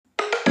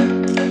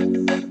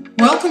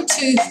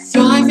to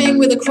Thriving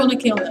with a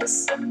Chronic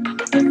Illness.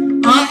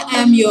 I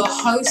am your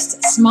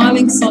host,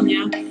 Smiling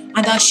Sonia, and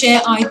I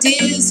share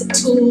ideas,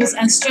 tools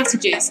and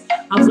strategies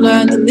I've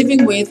learned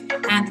living with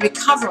and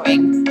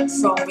recovering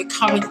from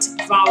recurrent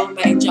viral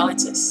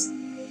meningitis.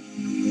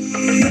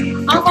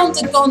 I've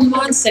undergone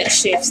mindset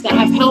shifts that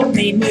have helped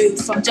me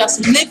move from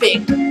just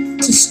living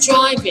to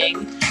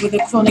striving with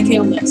a chronic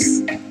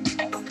illness.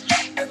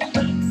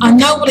 I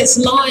know what it's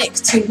like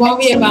to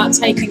worry about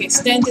taking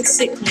extended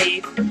sick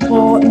leave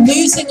or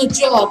losing a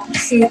job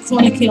through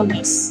chronic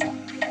illness.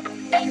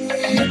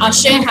 I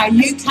share how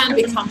you can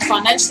become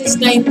financially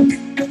stable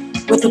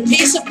with the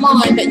peace of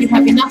mind that you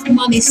have enough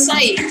money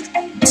saved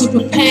to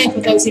prepare for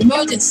those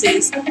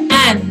emergencies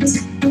and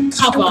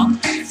cover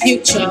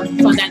future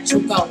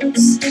financial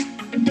goals.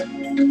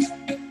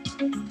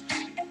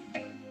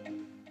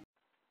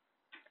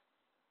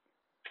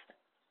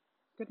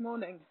 Good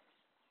morning,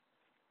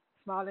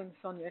 Smiling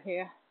Sonia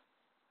here.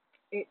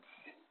 It's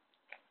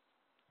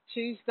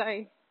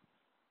Tuesday,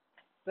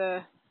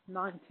 the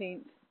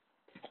 19th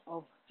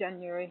of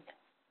January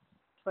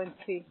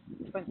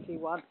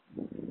 2021.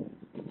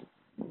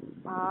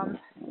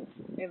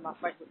 In my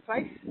favourite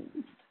place.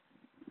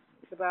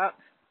 It's about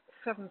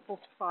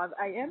 7:45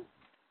 a.m.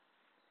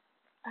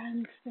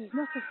 and there's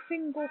not a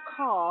single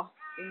car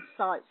in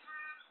sight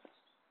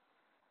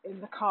in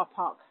the car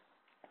park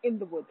in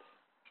the woods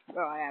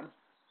where I am.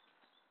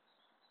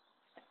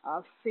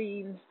 I've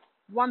seen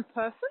one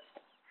person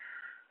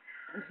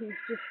and he's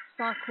just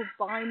cycled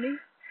by me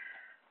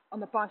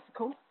on a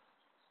bicycle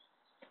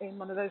in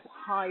one of those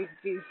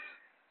high-vis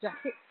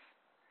jackets.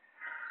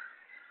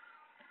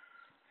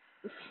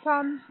 The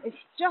sun is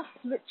just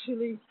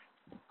literally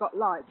got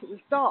light. It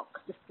was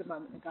dark just a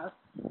moment ago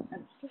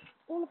and just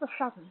all of a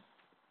sudden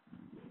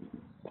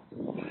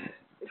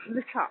it's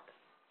lit up.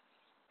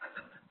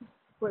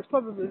 Well, it's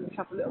probably lit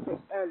up a little bit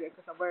earlier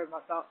because I'm wearing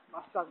my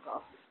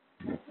sunglasses.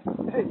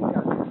 There you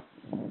go.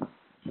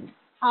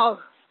 Oh,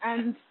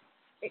 and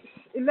it's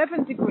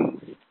 11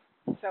 degrees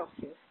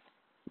Celsius.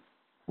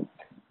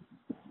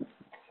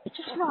 It's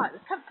just right, the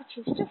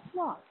temperature's just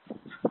right.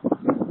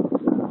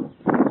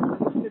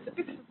 There's a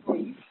bit of a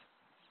breeze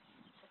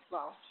as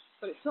well,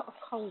 but it's not a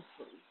cold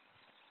breeze.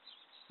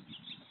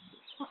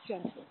 It's quite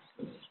gentle.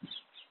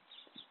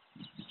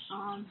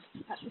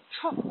 At the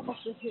top of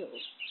the hill,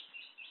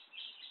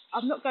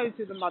 I'm not going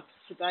through the mud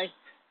today.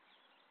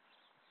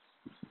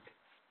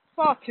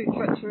 Far too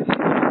treacherous.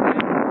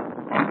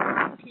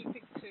 I'm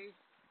keeping to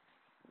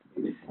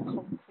this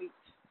concrete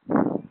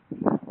or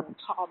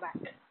tarmac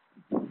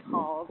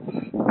paths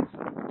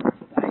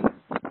today.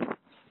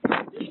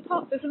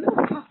 There's a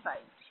little cafe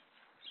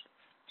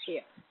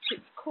here.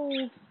 It's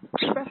called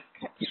Best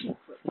Kept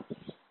Secret.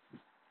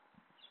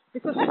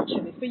 Because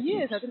actually, for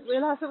years I didn't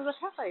realise there was a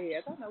cafe here.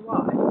 I don't know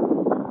why.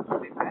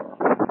 It's a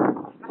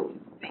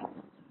massive thing.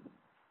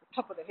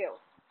 Top of the hill.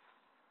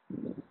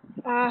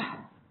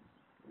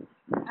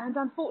 And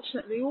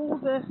unfortunately all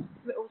the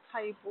little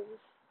tables,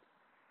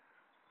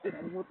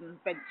 wooden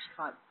bench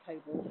type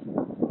tables,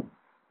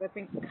 they've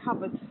been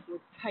covered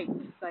with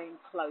tape saying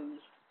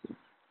closed.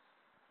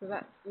 So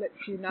that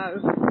lets you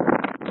know the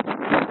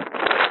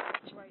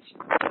situation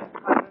is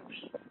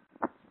closed.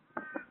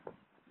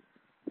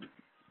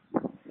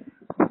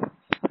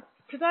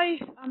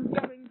 Today I'm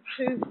going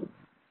to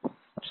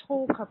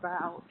talk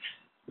about,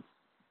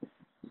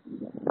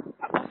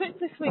 I think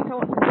this week I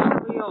want to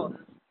carry on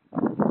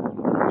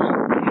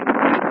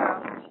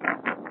about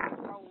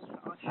goals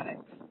that I set.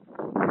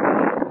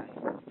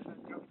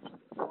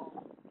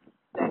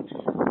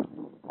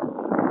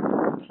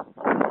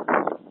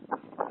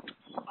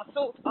 I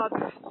thought I'd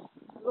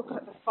look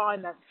at the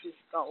finances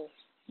goal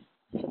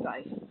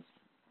today.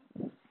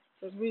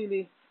 So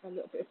really a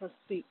little bit of a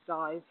deep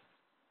dive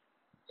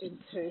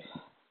into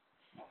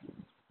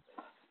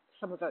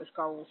some of those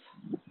goals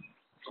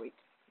this week.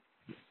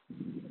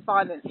 The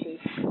finances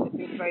has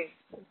been a very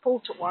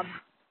important one.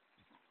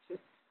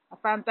 A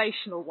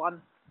foundational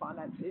one,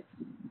 finances.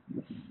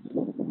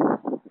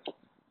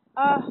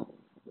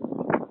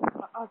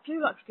 I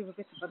do like to give a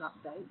bit of an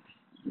update.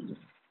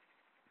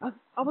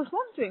 I was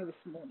wondering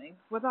this morning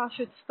whether I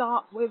should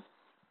start with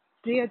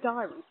Dear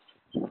Diary.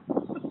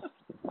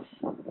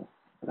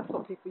 That's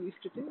what people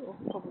used to do, or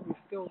probably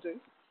still do.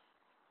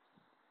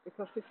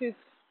 Because this is,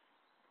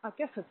 I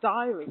guess, a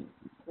diary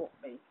for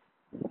me.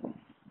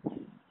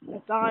 A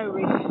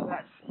diary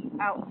that's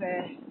out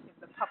there in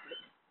the public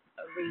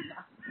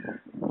arena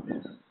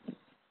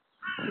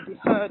to be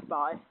heard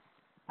by.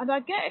 And I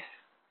guess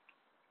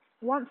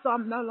once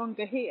I'm no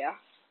longer here,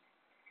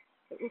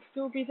 it will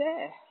still be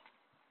there.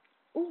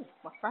 Oh,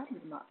 my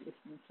family might be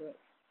listening to it.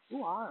 Oh,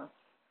 wow.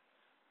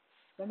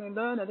 They may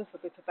learn a little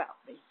bit about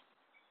me.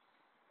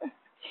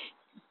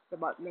 They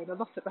might learn a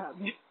lot about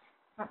me,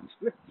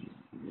 actually.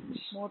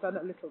 More than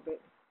a little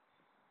bit.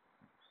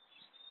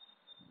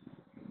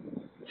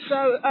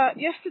 So,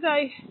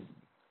 yesterday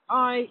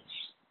I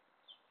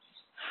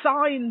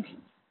signed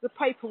the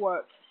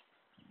paperwork.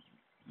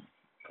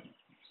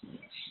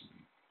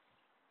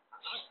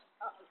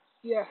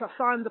 Yes, I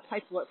signed the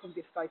paperwork from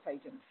the estate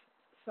agent.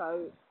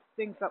 So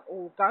things are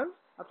all go,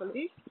 I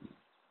believe.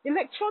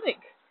 Electronic.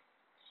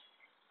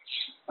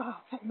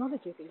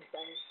 Technology these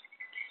days.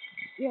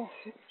 Yes,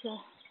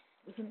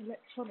 it's an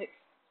electronic.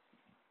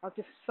 I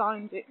just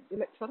signed it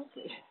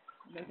electronically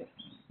and then it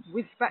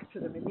whizzed back to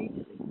them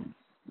immediately.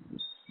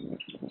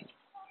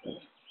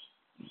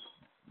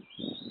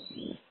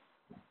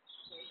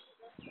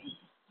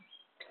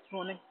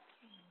 Morning.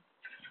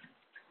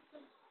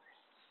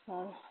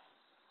 So,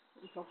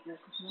 we've got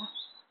walkers now.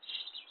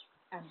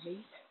 And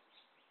me.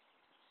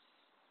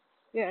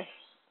 Yes.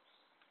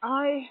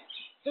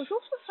 There's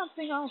also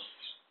something else.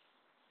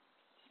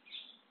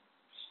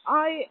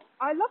 I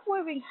love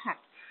wearing hats.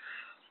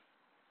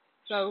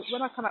 So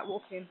when I come out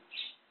walking,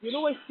 you'll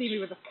always see me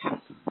with a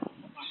cap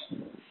on my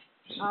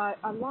head.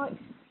 I like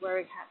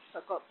wearing hats.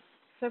 I've got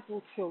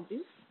several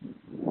children.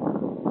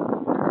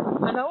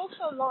 And I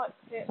also like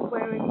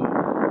wearing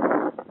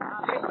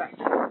head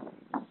wraps.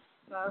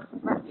 So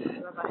wraps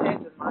around my head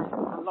and my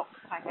locks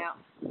hang out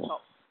the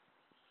top.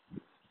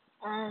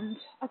 And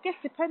I guess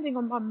depending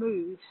on my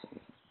mood,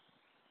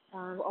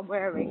 what I'm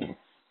wearing,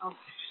 I'll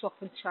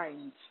swap and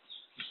change.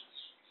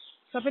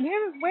 So I've been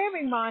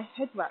wearing my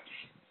head wraps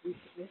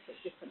recently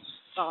at different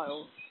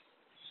styles.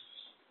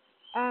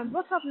 And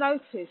what I've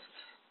noticed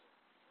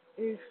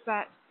is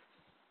that,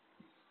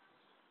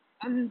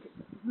 and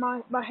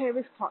my hair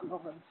is quite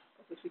long and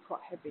obviously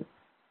quite heavy,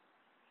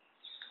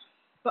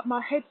 but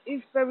my head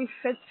is very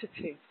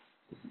sensitive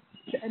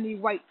to any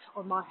weight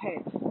on my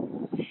head.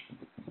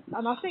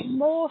 And I think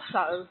more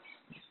so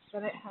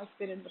than it has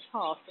been in the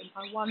past. And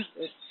I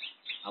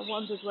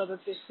wondered whether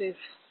this is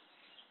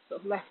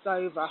sort of left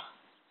over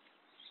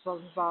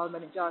from viral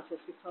meningitis,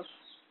 because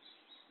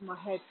my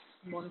head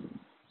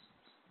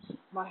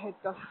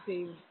does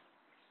seem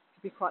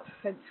to be quite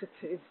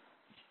sensitive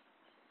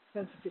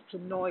to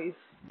noise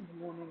in the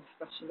morning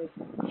especially.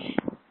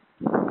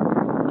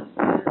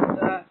 And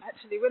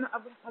actually when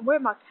I wear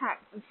my cap,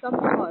 and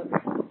sometimes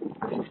this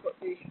has got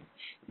the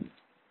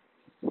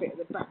bit at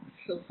the back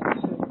so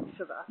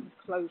that I can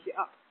close it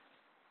up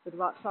to the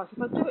right size.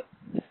 If I do it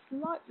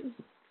slightly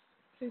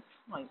too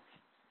tight,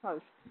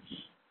 close,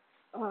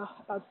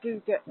 I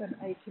do get an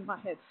ache in my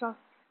head. So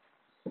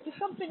it's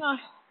something I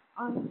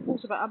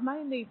thought about. I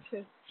may need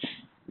to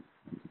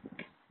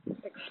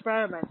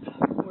experiment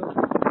with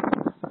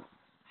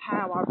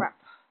how I wrap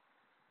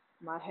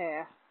my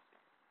hair,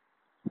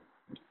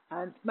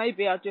 and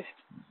maybe I just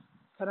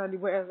can only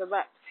wear the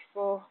wraps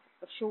for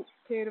a short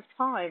period of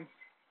time.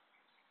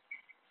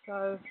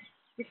 So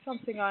it's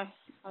something I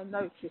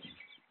noticed,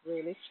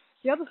 really.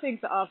 The other thing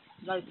that I've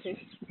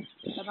noticed,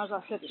 and as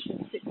I said, it's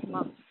been 6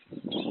 months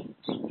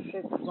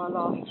since my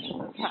last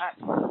attack.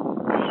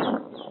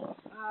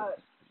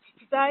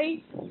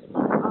 Today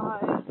I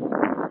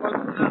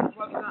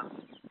woke up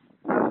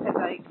with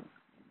headache.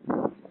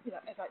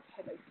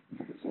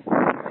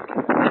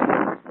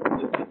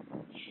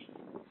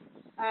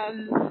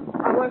 And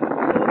I woke up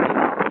before the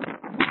alarm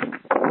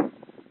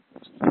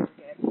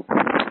again,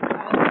 and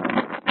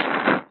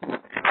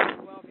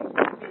overwhelming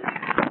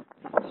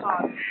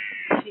tired,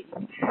 fatigued.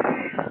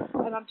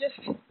 And I'm just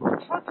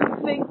trying to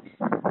think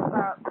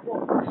about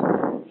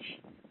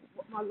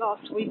what my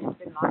last week has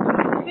been like. And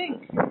I think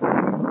I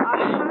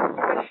have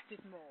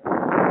rested more.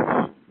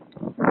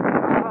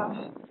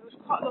 There was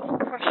quite a lot of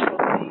pressure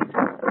on me,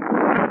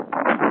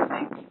 I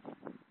think,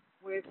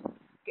 with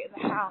getting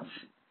the house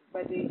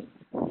ready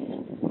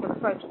for the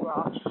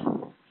photographs,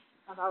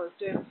 and I was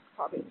doing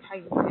quite a bit of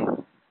painting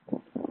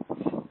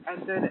and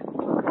doing it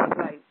quite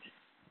late,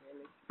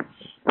 really.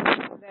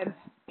 And then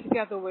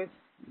together with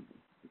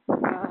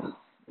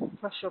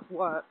pressure of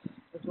work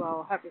as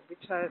well, having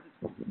returned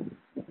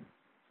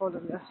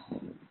following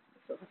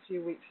sort of a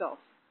few weeks off.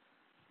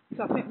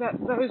 So I think that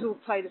those all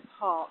played a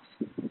part,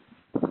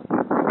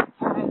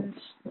 and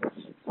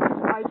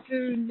I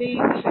do need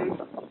to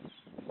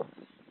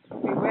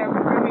be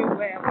very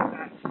aware of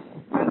that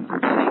and take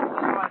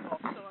time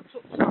off. So I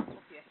took time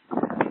off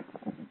yesterday,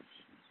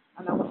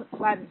 and I wasn't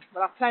planning.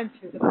 Well, I planned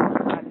to, but I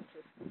wasn't planning to.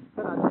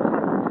 But I did.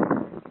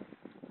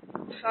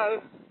 So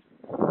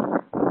I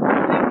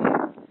think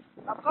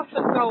I've got a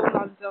goal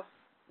under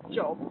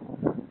job,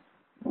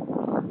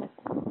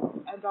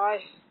 and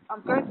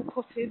I'm going to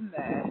put in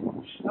there.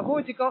 I've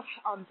already got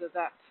under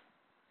that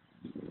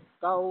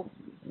goal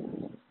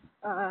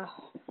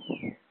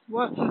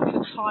working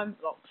to time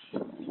blocks. So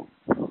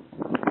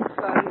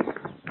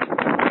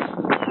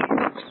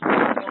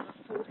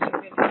 40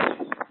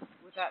 minutes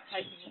without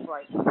taking a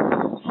break.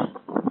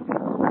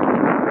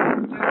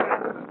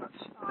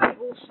 I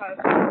also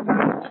am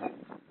going to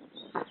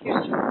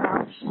schedule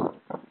out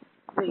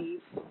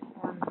leave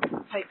and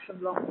take some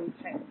long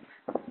weekends,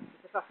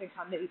 because I think I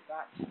need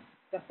that.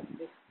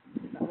 Definitely,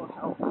 that will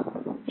help.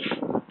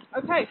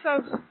 Okay, so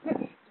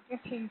let's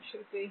get into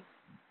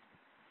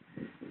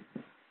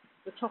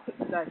the topic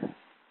today.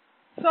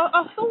 So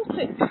I thought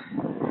it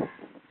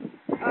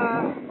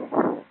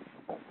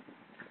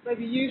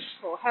maybe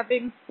useful,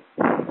 having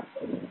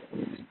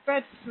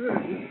read through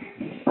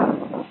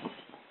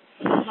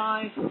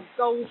my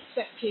goal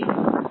setting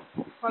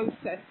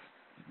process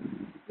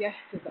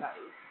yesterday.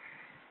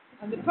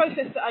 And the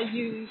process that I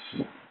use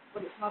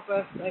when it's my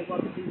birthday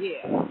once a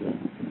year.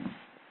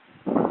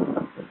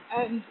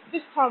 And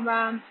this time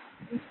round,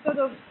 instead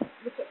of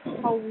look at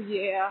the whole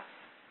year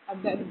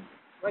and then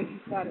breaking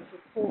it down into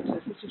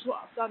quarters, which is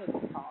what I've done in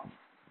the past,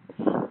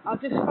 I'm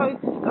just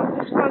focusing on the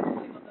next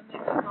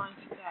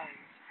 90 days.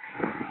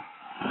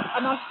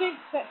 And I think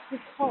that's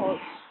because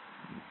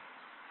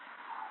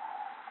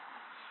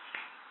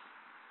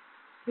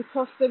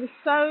there is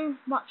so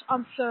much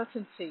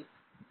uncertainty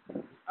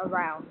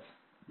around,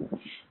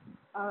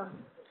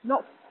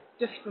 not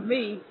just for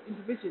me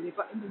individually,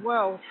 but in the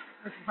world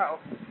as well.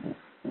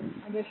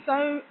 And there's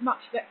so much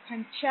that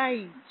can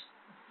change.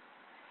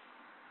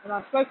 And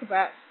I spoke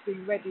about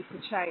being ready for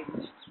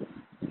change.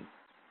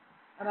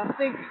 And I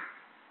think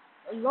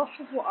a lot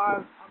of what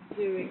I'm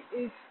doing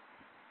is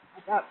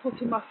about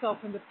putting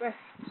myself in the best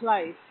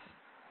place,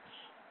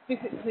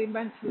 physically,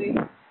 mentally,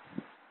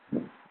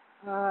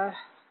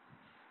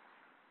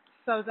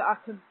 so that I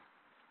can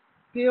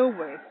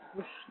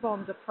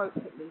respond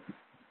appropriately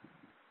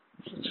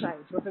to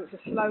change, whether it's a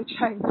slow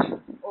change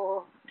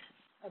or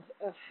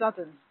a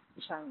sudden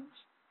change.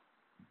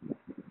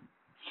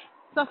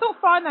 So I thought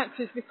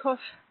finances, because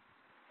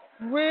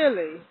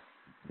really,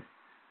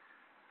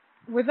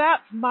 without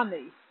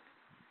money,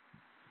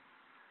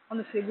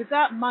 honestly,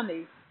 without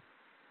money,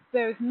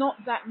 there is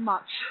not that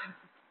much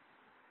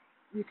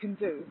you can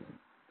do.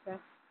 Okay?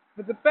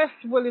 With the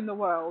best will in the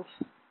world,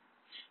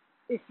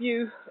 if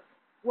you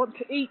want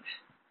to eat,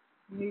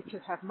 you need to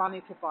have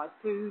money to buy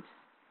food,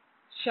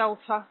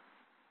 shelter,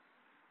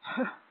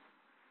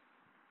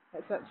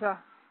 etc.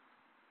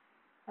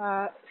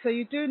 So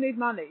you do need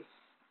money.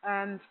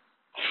 And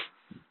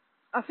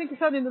I think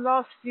it's only in the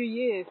last few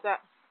years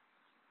that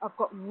I've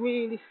got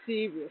really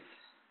serious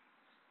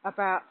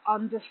about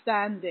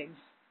understanding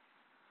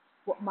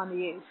what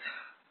money is.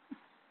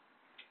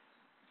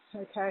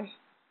 Okay?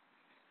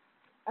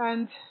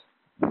 And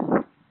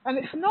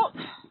it's not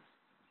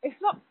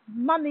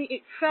money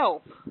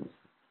itself.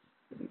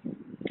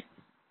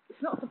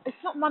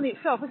 It's not money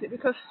itself, is it?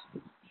 Because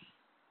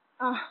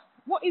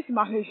what is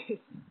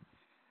money?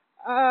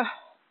 I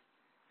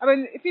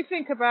mean, if you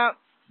think about,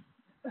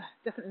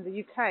 definitely in the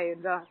UK,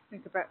 and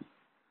think about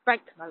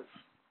banknotes.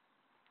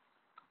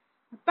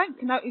 A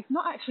banknote is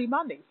not actually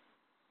money.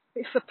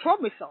 It's the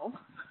promise of,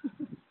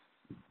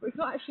 but it's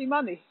not actually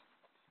money.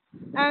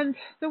 And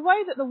the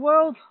way that the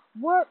world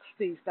works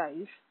these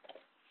days,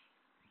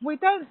 we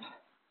don't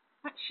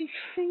actually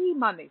see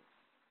money.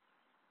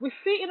 We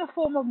see it in a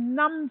form of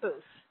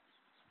numbers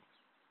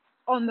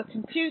on the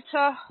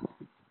computer,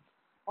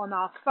 on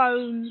our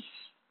phones.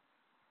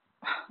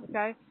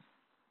 Okay?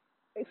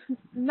 It's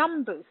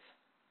numbers.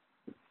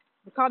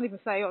 We can't even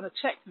say on a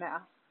check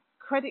now.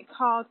 Credit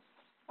card.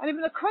 And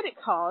even a credit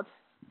card,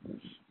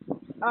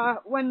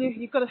 when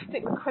you've got to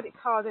stick the credit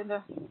card in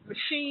a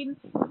machine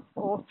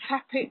or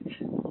tap it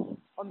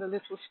on the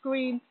little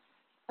screen,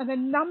 and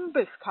then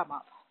numbers come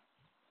up.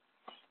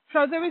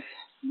 So there is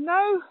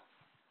no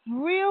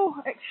real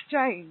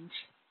exchange,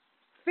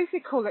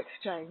 physical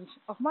exchange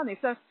of money.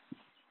 So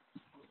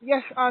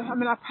yes,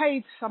 I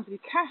paid somebody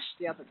cash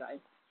the other day,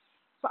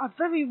 but I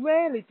very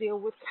rarely deal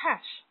with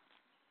cash.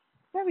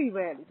 Very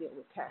rarely deal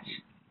with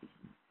cash.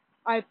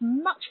 I'd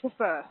much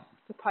prefer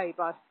to pay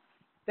by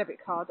debit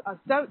card. I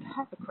don't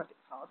have a credit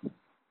card.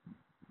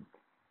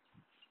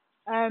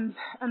 And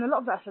a lot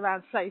of that's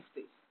around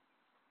safety.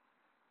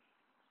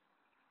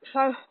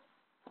 So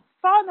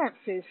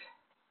finances,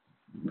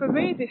 for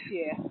me this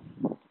year,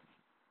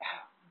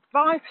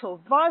 vital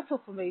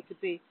for me to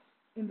be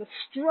in the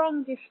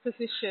strongest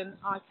position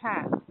I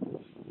can.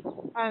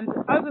 And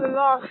over the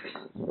last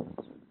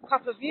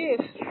couple of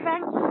years,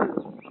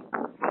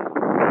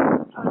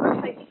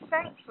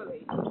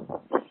 thankfully,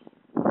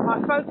 my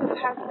focus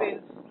has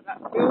been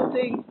about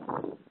building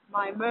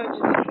my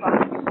emergency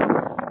fund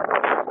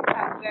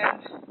and then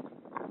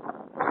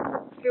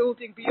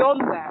building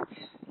beyond that,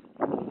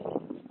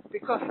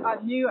 because I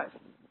knew at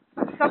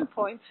some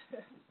point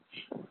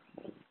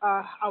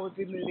I would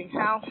be moving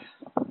house,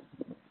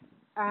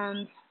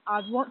 and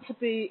I'd want to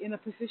be in a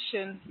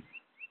position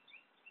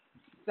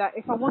that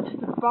if I wanted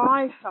to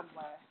buy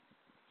somewhere,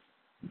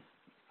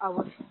 I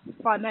was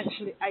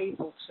financially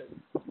able to.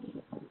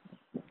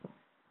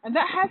 And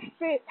that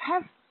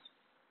has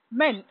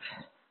meant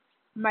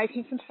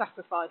making some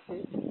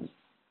sacrifices,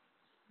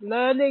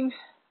 learning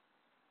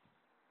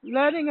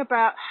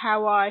about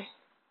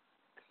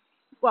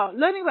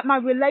learning about my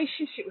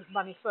relationship with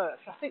money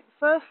first. I think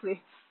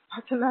firstly, I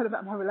had to learn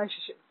about my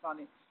relationship with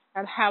money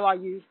and how I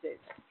used it,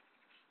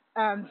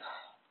 and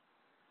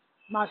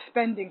my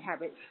spending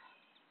habits,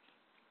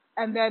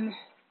 and then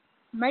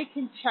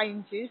making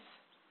changes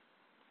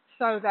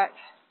so that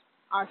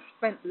I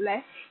spent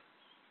less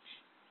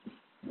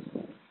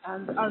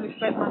and only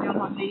spent money on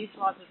my needs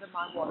rather than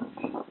my wants.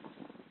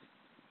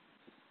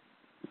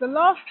 The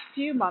last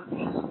few months,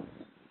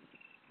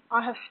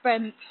 I have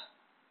spent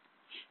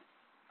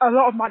a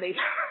lot of money.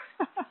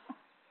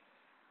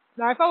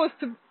 Now, if I was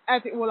to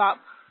add it all up,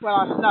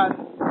 well, no,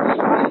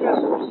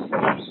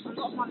 I spent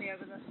a lot of money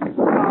over the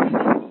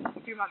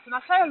last few months, and I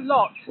say a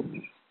lot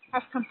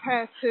as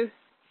compared to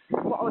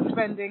what I was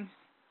spending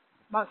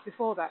months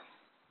before that.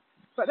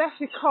 But that's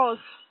because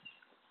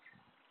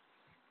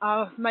I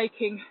was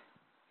making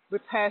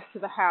repairs to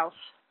the house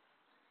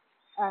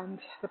and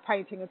the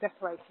painting and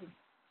decorating.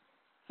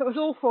 So it was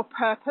all for a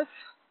purpose.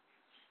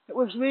 It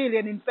was really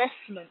an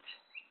investment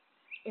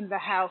in the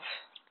house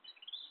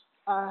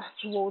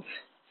towards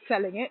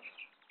selling it.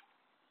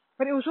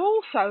 But it was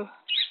also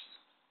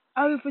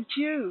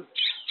overdue.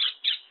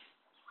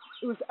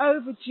 It was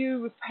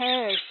overdue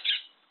repairs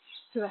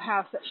to the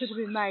house that should have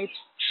been made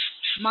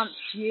months,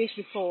 years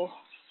before.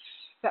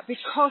 That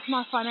because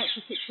my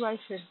financial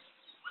situation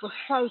was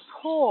so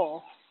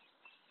poor,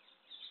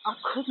 I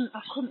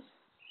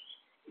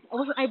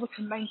wasn't able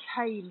to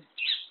maintain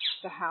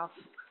the house.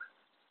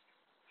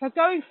 So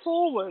going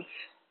forward,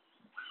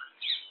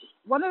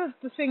 one of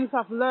the things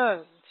I've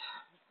learned,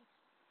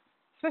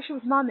 especially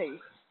with money,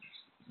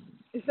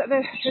 is that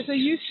there's a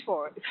use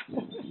for it,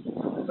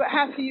 but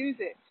how to use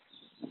it.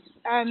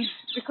 And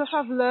because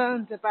I've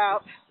learned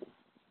about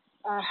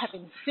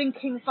having a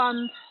sinking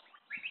fund,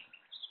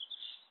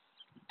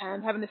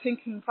 and having a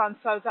sinking fund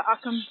so that I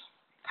can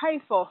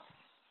pay for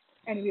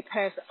any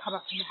repairs that come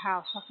up in the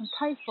house. I can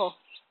pay for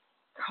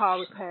car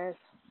repairs.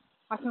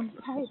 I can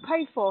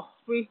pay for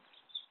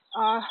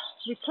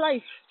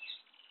replace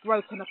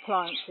broken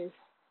appliances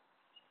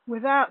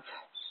without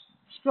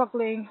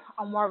struggling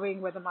and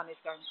worrying where the money is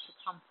going to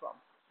come from.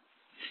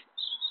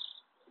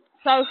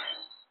 So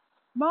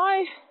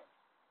my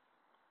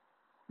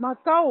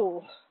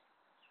goal,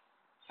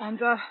 and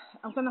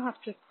I'm going to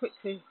have to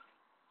quickly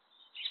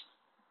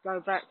go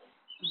back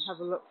and have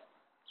a look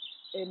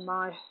in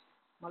my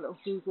little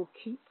Google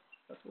Keep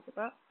I talk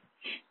about,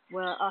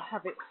 where I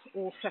have it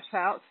all set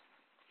out.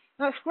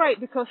 That's great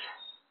because,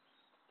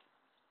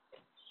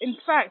 in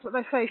fact, what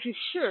they say is you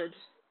should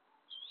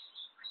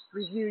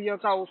review your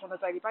goals on a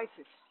daily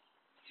basis.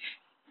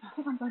 I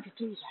think I'm going to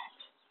do that.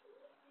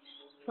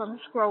 So I'm going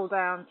to scroll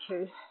down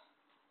to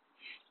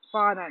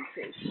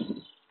finances.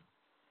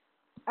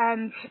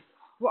 And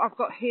what I've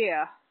got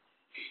here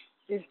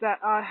is that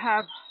I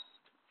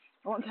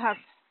want to have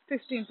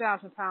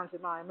 £15,000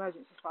 in my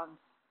emergency fund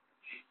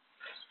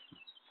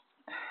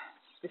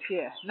this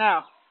year.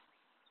 Now,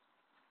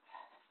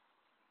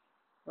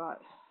 right,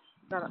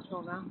 stand up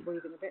tall now,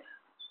 breathing a bit.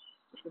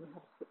 Just going to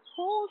have a quick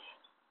pause.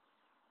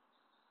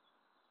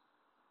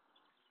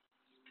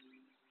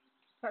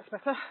 That's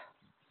better.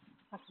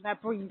 I can now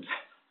breathe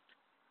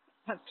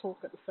and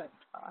talk at the same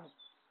time.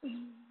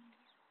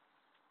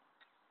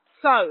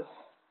 So,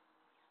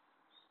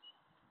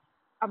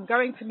 I'm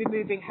going to be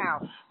moving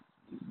house.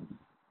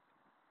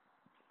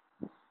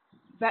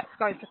 That's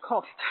going to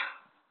cost.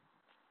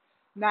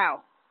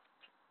 Now,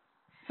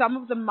 some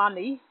of the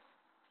money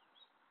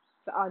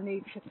that I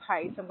need to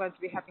pay, so I'm going to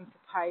be having to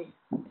pay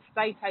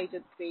estate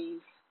agent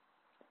fees,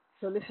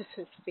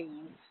 solicitor's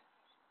fees,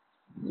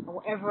 or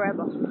whatever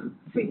other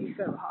fees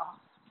there are.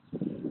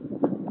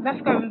 And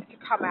that's going to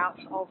come out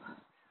of,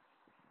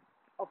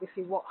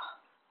 obviously, what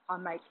I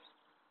make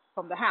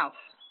from the house.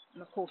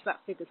 And of course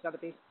that figure's going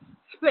to be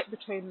split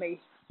between me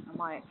and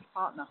my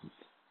ex-partner.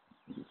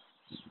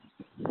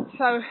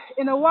 So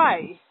in a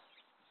way,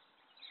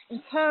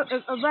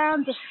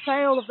 around the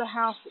sale of the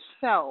house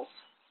itself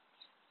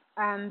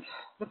and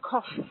the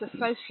costs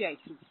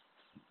associated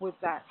with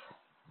that,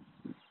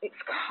 it's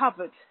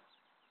covered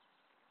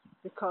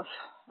because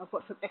I've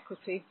got some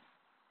equity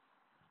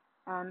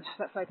and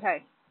that's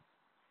okay.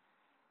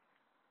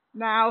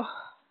 Now,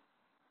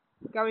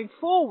 going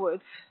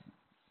forward,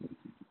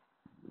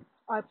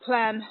 I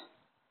plan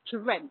to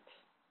rent.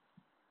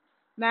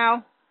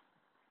 Now,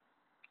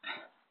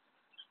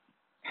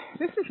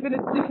 this has been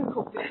a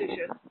difficult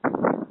decision.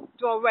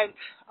 Do I rent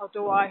or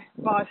do I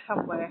buy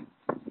somewhere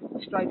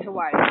straight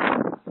away?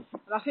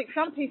 And I think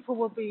some people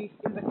will be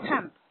in the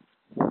camp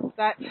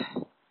that,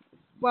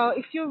 well,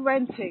 if you're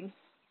renting,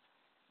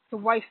 it's a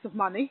waste of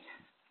money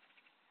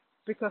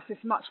because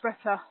it's much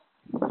better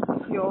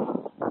if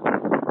you're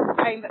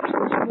paying that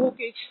towards your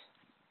mortgage.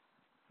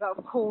 That,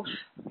 of course,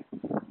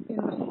 in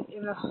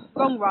the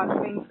long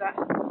run means that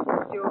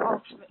you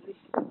ultimately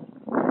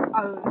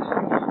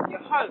own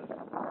your home.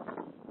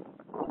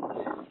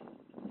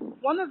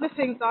 One of the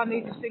things I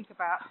need to think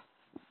about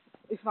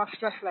is my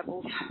stress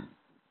levels.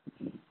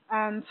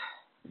 And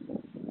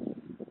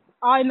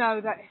I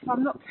know that if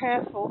I'm not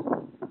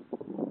careful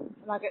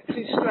and I get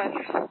too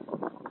stressed,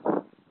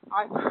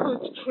 I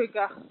could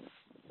trigger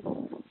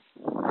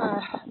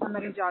a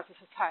meningitis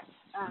attack.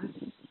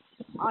 And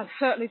I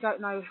certainly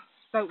don't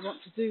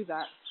want to do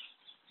that.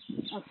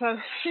 And so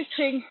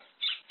sitting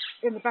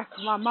in the back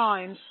of my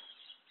mind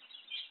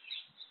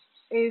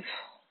is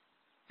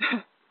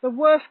the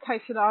worst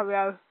case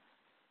scenario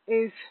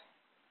is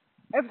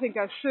everything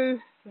goes through,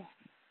 the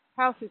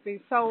house is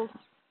being sold,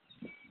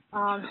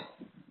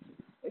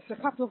 it's a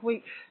couple of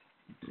weeks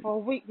or a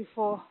week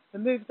before the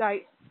move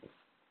date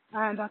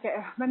and I get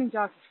a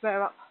meningitis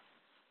flare up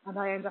and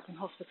I end up in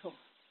hospital.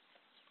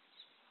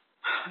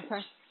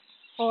 Okay.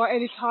 or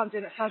any time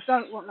during it, so I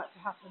don't want that to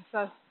happen.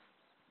 So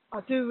I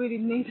do really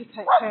need to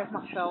take care of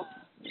myself.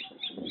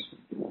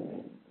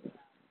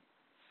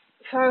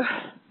 So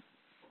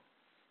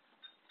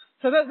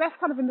that's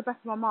kind of in the back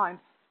of my mind.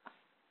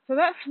 So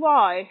that's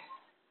why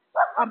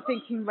I'm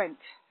thinking rent.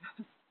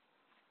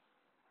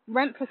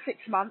 Rent for 6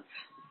 months.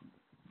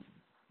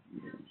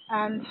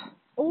 And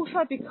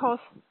also because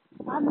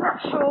I'm not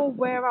sure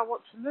where I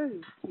want to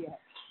move yet.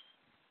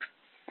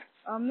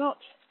 I'm not...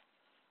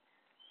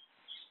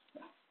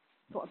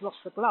 Thought I'd lost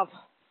the glove.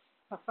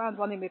 I found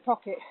one in my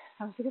pocket.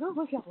 I was thinking, oh,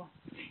 where's the other one?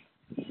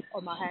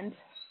 On my hand.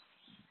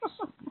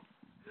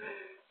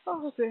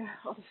 Oh dear,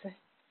 honestly.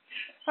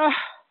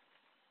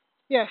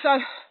 Yeah, so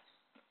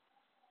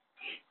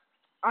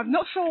I'm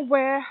not sure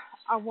where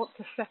I want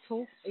to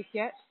settle as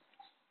yet.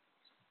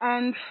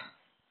 And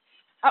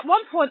at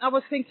one point I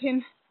was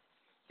thinking,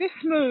 this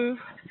move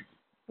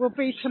will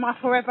be to my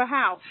forever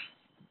house.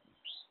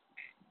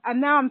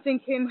 And now I'm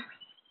thinking,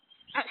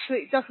 actually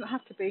it doesn't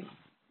have to be.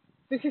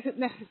 This isn't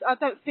necessary. I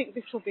don't think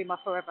this will be my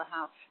forever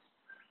house.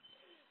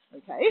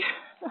 Okay?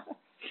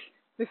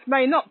 This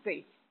may not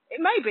be. It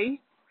may be,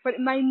 but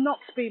it may not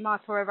be my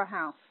forever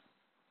house.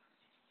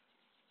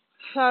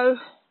 So,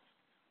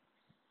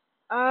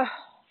 I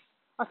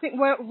think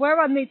where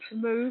I need to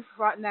move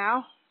right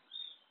now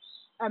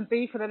and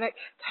be for the next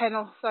 10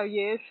 or so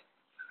years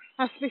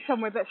has to be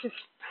somewhere that's just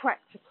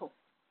practical.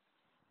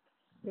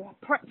 Yeah,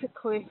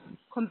 practically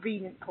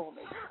convenient for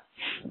me.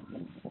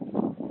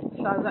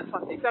 So that's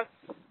one thing. So,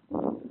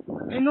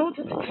 in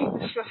order to keep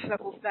the stress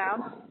levels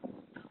down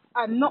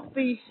and not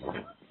be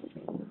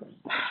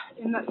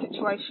in that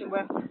situation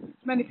where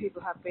many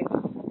people have been,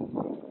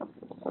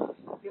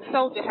 you've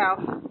sold your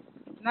house,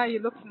 now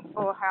you're looking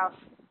for a house,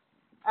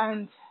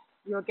 and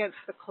you're against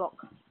the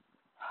clock.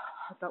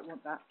 I don't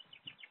want that.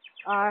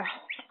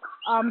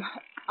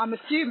 I'm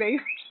assuming,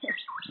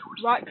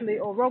 rightly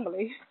or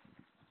wrongly,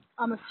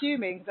 I'm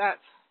assuming that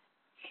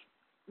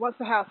once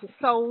the house is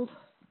sold,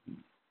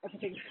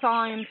 everything's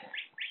signed,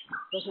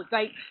 there's a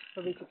date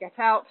for me to get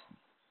out,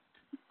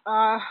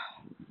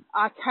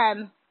 I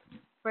can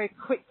very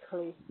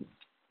quickly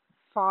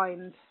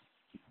find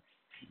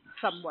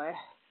somewhere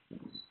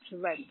to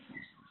rent,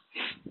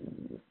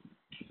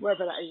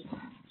 wherever that is.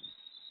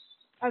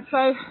 And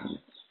so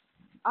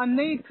I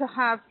need to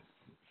have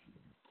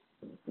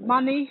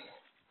money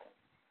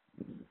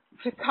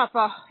to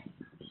cover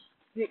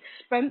the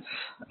expense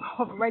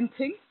of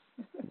renting.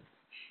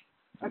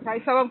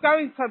 Okay, so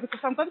because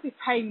I'm going to be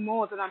paying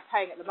more than I'm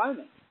paying at the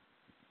moment.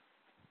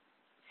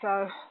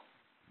 So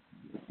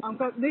I'm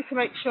going to need to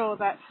make sure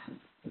that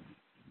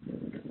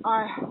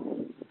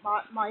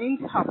my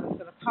income is going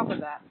to cover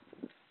that.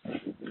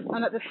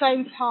 And at the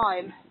same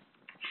time,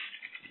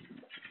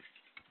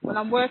 when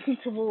I'm working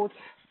towards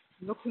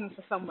looking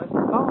for somewhere to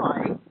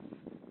buy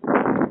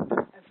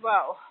as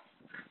well,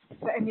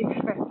 for any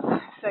expense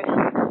associated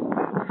with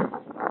that.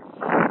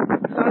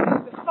 So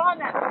the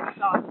financing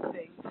side of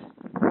things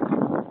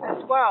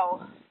as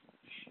well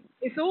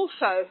is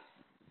also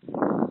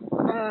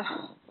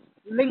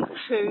linked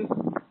to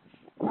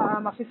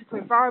my physical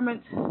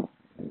environment,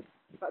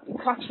 like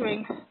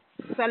decluttering,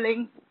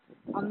 selling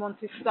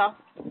unwanted stuff,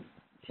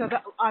 so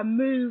that I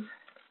move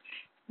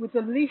with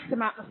the least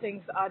amount of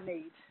things that I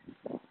need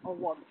or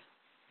want.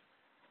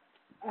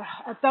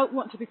 I don't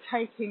want to be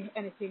taking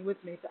anything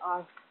with me that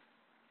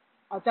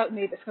I don't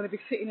need, that's going to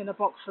be sitting in a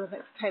box for the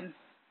next 10,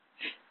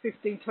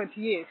 15, 20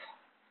 years.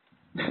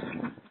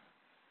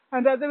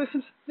 And there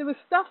was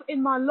stuff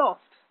in my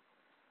loft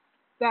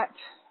that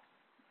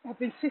had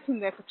been sitting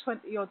there for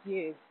 20 odd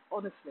years,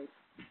 honestly.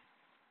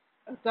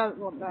 I don't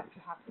want that to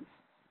happen.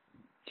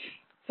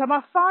 So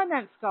my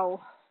finance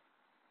goal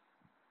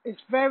is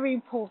very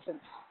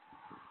important.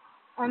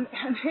 And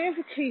here's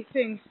a key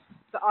thing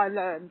that I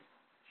learned.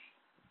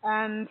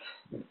 And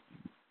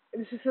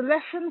this is a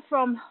lesson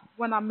from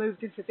when I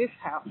moved into this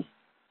house,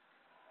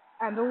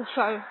 and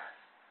also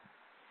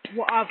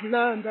what I've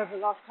learned over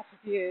the last couple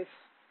of years,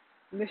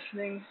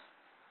 listening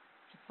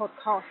to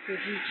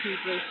podcasters,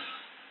 YouTubers,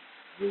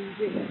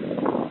 reading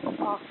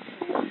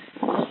articles.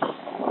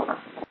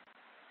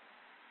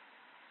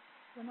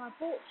 When I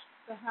bought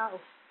the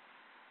house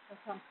that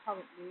I'm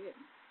currently in,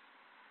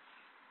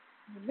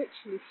 I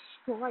literally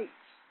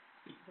scraped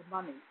the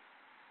money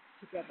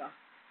together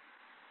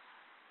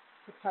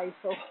to pay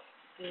for all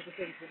the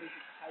things we needed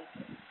to pay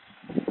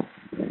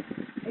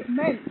for. It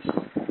meant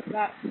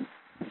that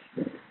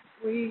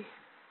we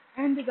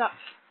ended up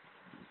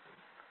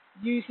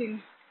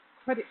using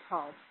credit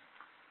cards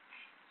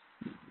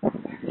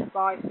to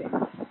buy things.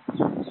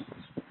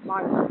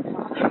 My card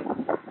started to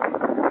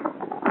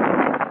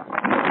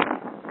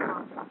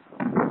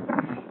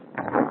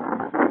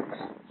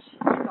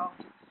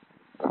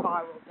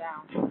spiral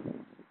down.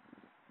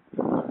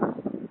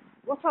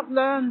 What I've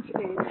learned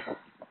is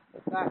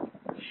that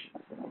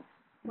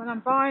when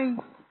I'm buying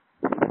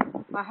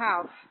my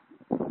house,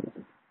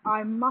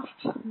 I must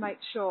make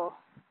sure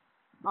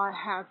I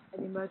have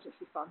an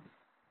emergency fund.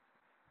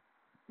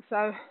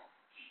 So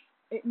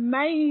it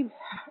may,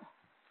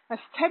 as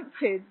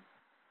tempting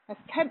as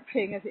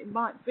tempting as it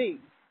might be,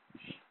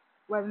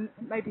 when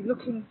maybe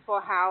looking for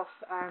a house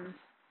and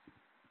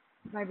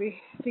maybe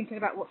thinking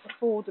about what's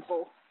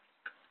affordable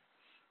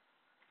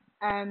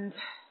and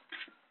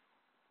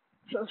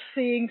sort of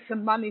seeing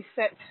some money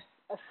set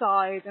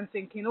aside and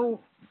thinking, oh,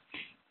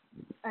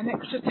 an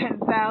extra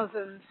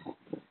 10,000,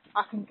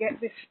 I can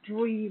get this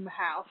dream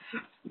house.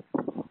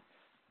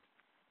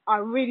 I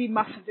really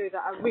mustn't do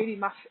that. I really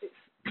must. It's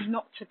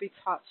not to be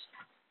touched.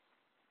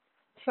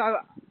 So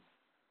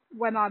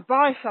when I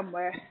buy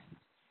somewhere,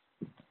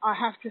 I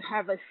have to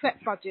have a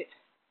set budget,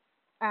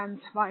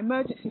 and my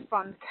emergency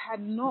fund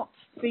cannot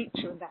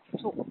feature in that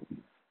at all.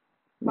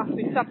 Must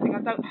be something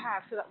I don't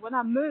have, so that when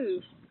I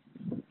move,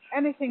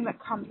 anything that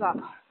comes up,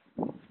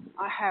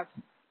 I have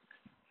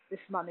this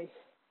money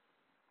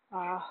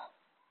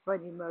for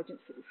any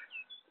emergencies.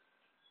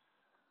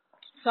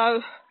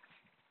 So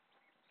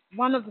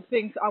one of the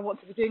things I want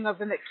to be doing over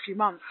the next few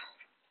months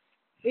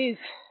is,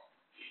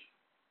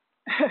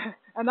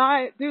 and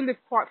I do live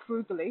quite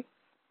frugally,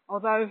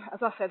 although,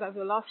 as I said, over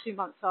the last few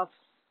months I've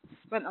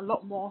spent a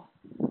lot more,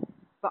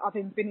 but I've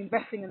been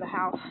investing in the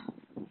house.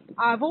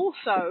 I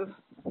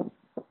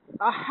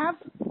have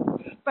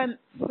spent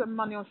some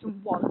money on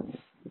some wants,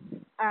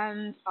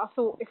 and I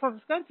thought if I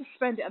was going to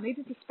spend it, I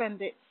needed to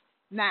spend it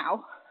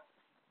now,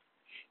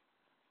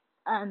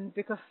 and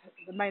because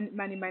the money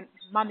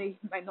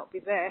may not be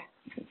there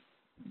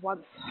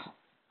once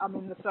I'm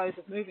in the throes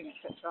of moving,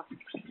 etc.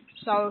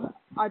 So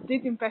I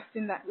did invest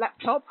in that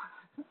laptop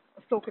I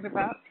was talking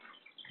about,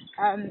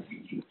 and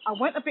I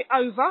went a bit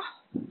over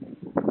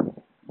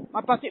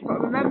my budget, but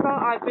remember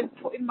I've been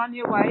putting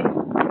money away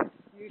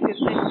using this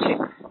chip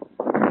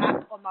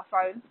app on my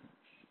phone,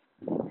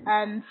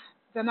 and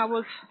then I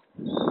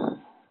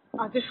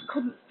just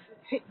couldn't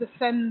hit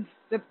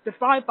the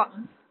buy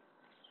button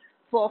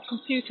for a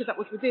computer that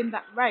was within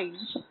that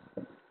range,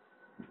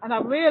 and I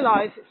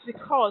realised it's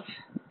because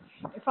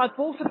if I'd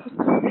bought a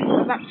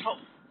laptop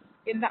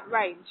in that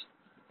range,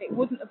 it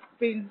wouldn't have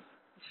been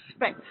the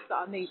specs that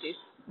I needed.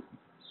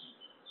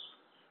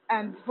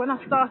 And when I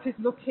started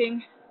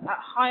looking at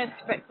higher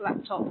spec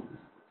laptop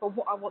for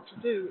what I want to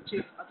do, which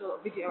is I do a lot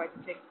of video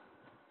editing,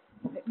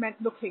 it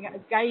meant looking at a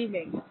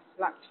gaming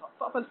laptop,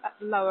 but at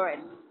the lower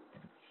end.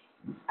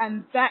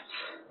 And that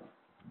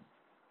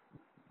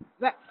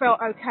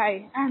felt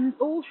okay. And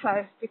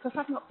also, because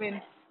I've not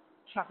been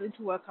travelling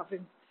to work, I've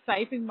been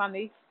saving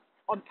money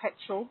on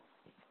petrol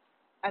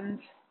and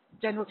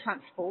general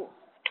transport.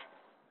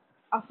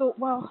 I thought,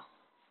 well,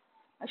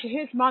 actually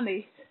here's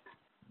money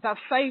that I've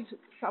saved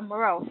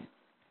somewhere else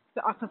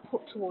that I can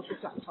put towards this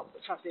laptop,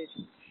 which I did.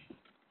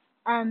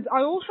 And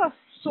I also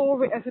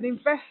saw it as an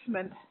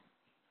investment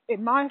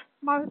in my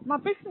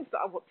business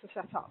that I want to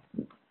set up,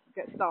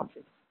 get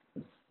started.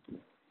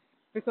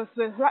 Because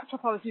the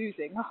laptop I was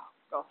using, oh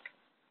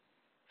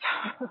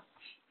gosh,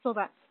 so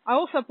that I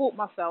also bought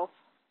myself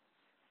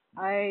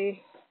a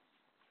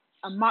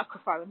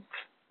microphone,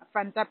 a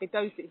Frandabby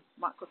Dozy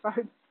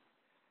microphone.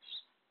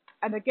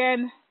 And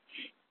again,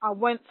 I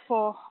went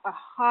for a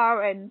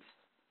higher end,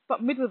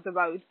 but middle of the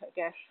road, I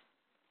guess,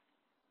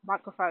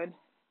 microphone.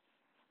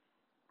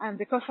 And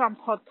because I'm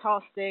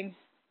podcasting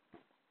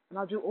and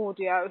I do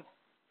audio,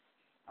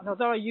 and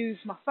although I use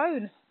my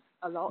phone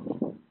a lot,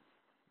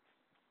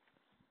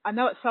 I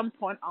know at some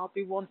point I'll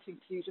be wanting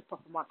to use a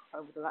proper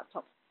microphone with a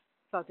laptop.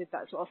 So I did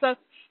that as well. So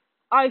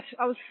I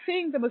was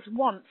seeing them as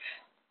wants,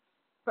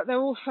 but they're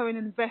also an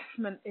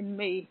investment in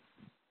me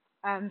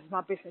and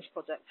my business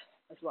project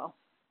as well.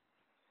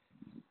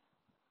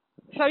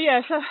 So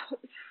yeah, so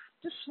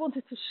just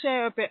wanted to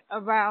share a bit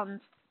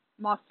around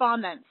my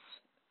finance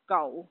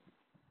goal.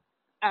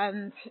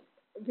 And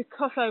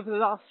because over the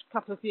last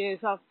couple of years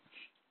I've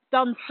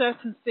done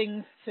certain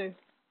things to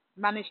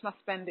manage my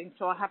spending,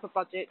 so I have a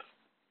budget.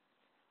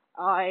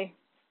 I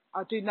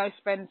do no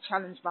spend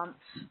challenge months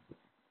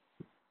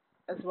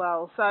as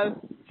well. So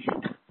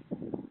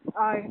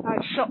I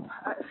shop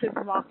at a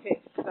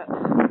supermarket, that's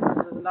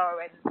the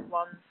lower end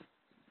ones.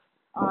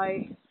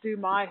 I do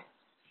my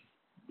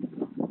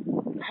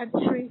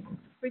pantry,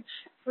 fridge,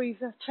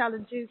 freezer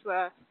challenges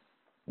where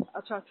I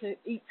try to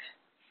eat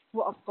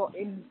what I've got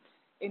in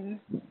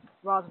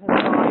rather than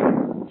buy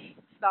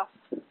stuff,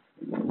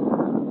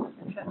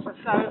 etc.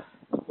 So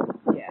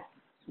yeah.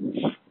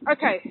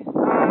 Okay.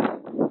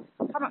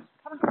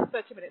 Coming to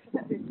 30 minutes.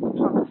 I think we're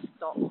trying to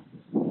stop.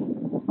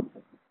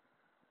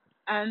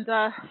 And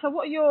so,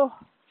 what are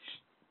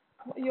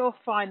your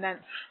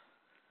finance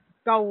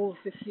goals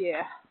this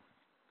year?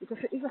 Because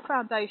it is a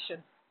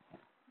foundation,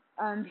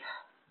 and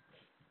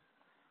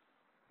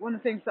one of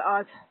the things that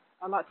I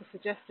like to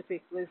suggest to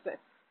people is that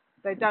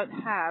if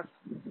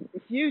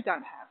you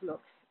don't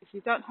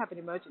have an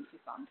emergency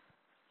fund,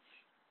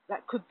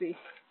 that could be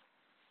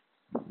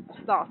a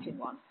starting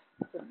one,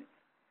 couldn't it?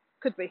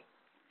 Could be.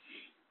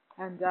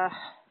 And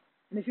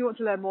if you want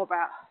to learn more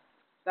about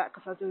that,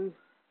 because I do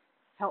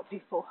help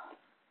people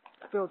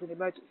build an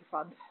emergency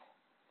fund,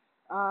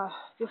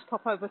 just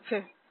pop over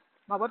to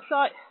my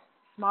website,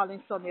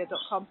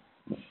 smilingsonia.com,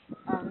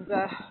 and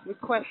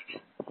request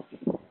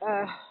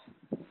a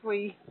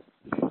free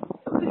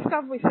sort of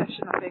discovery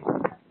session, I think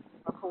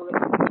I'll call it.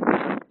 And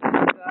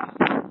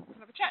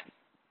have a chat.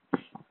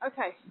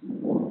 Okay,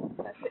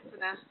 that's it for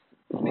now.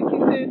 Speak to you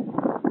soon.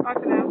 Bye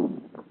for now.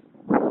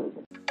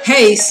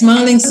 Hey,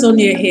 Smiling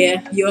Sonia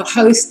here, your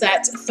host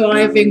at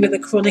Thriving with a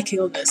Chronic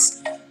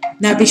Illness.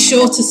 Now be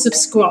sure to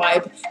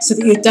subscribe so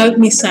that you don't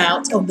miss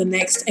out on the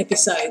next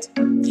episode.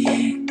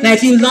 Now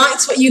if you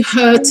liked what you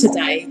heard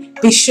today,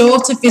 be sure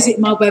to visit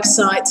my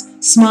website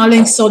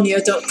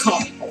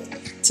smilingsonia.com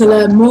to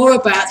learn more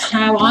about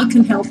how I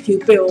can help you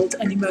build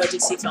an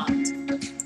emergency fund.